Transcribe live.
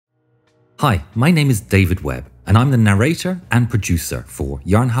Hi, my name is David Webb, and I'm the narrator and producer for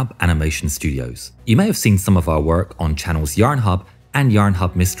Yarnhub Animation Studios. You may have seen some of our work on channels Yarnhub and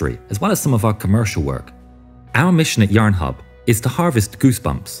Yarnhub Mystery, as well as some of our commercial work. Our mission at Yarnhub is to harvest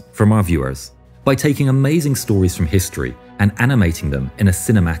goosebumps from our viewers by taking amazing stories from history and animating them in a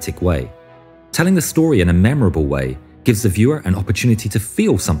cinematic way. Telling the story in a memorable way gives the viewer an opportunity to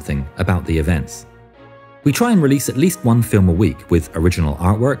feel something about the events. We try and release at least one film a week with original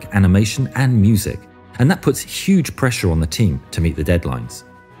artwork, animation and music, and that puts huge pressure on the team to meet the deadlines.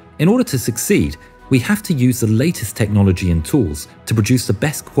 In order to succeed, we have to use the latest technology and tools to produce the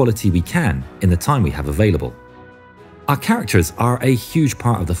best quality we can in the time we have available. Our characters are a huge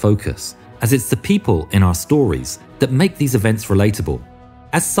part of the focus, as it's the people in our stories that make these events relatable.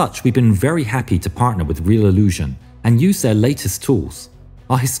 As such, we've been very happy to partner with Reallusion and use their latest tools.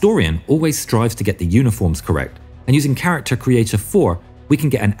 Our historian always strives to get the uniforms correct, and using Character Creator 4, we can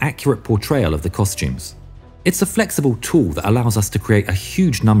get an accurate portrayal of the costumes. It's a flexible tool that allows us to create a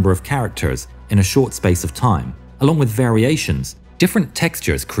huge number of characters in a short space of time, along with variations. Different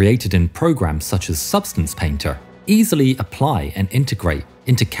textures created in programs such as Substance Painter easily apply and integrate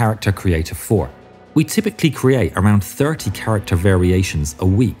into Character Creator 4. We typically create around 30 character variations a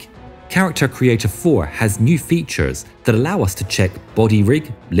week. Character Creator 4 has new features that allow us to check body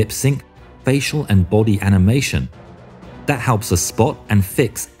rig, lip sync, facial and body animation. That helps us spot and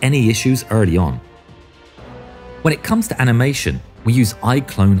fix any issues early on. When it comes to animation, we use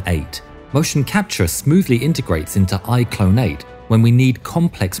iClone 8. Motion capture smoothly integrates into iClone 8 when we need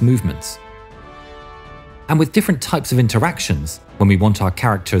complex movements. And with different types of interactions, when we want our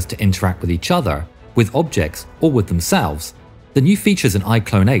characters to interact with each other, with objects or with themselves, the new features in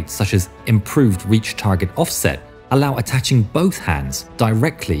iClone 8, such as improved reach target offset, allow attaching both hands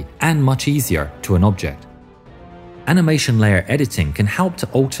directly and much easier to an object. Animation layer editing can help to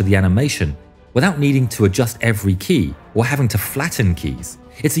alter the animation without needing to adjust every key or having to flatten keys.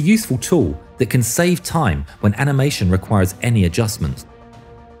 It's a useful tool that can save time when animation requires any adjustments.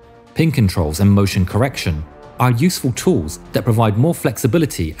 Pin controls and motion correction are useful tools that provide more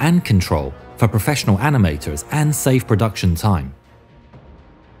flexibility and control for professional animators and save production time.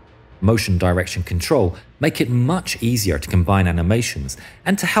 Motion direction control make it much easier to combine animations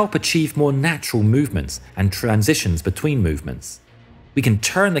and to help achieve more natural movements and transitions between movements. We can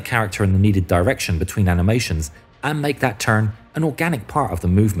turn the character in the needed direction between animations and make that turn an organic part of the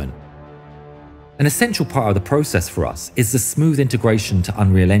movement. An essential part of the process for us is the smooth integration to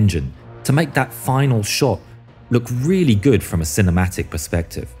Unreal Engine to make that final shot look really good from a cinematic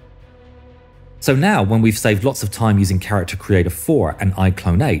perspective. So now, when we've saved lots of time using Character Creator 4 and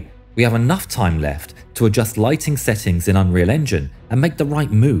iClone 8, we have enough time left to adjust lighting settings in Unreal Engine and make the right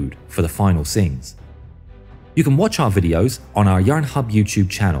mood for the final scenes. You can watch our videos on our Yarnhub YouTube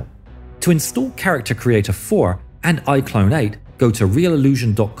channel. To install Character Creator 4 and iClone 8, go to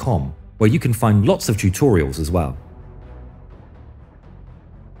reallusion.com, where you can find lots of tutorials as well.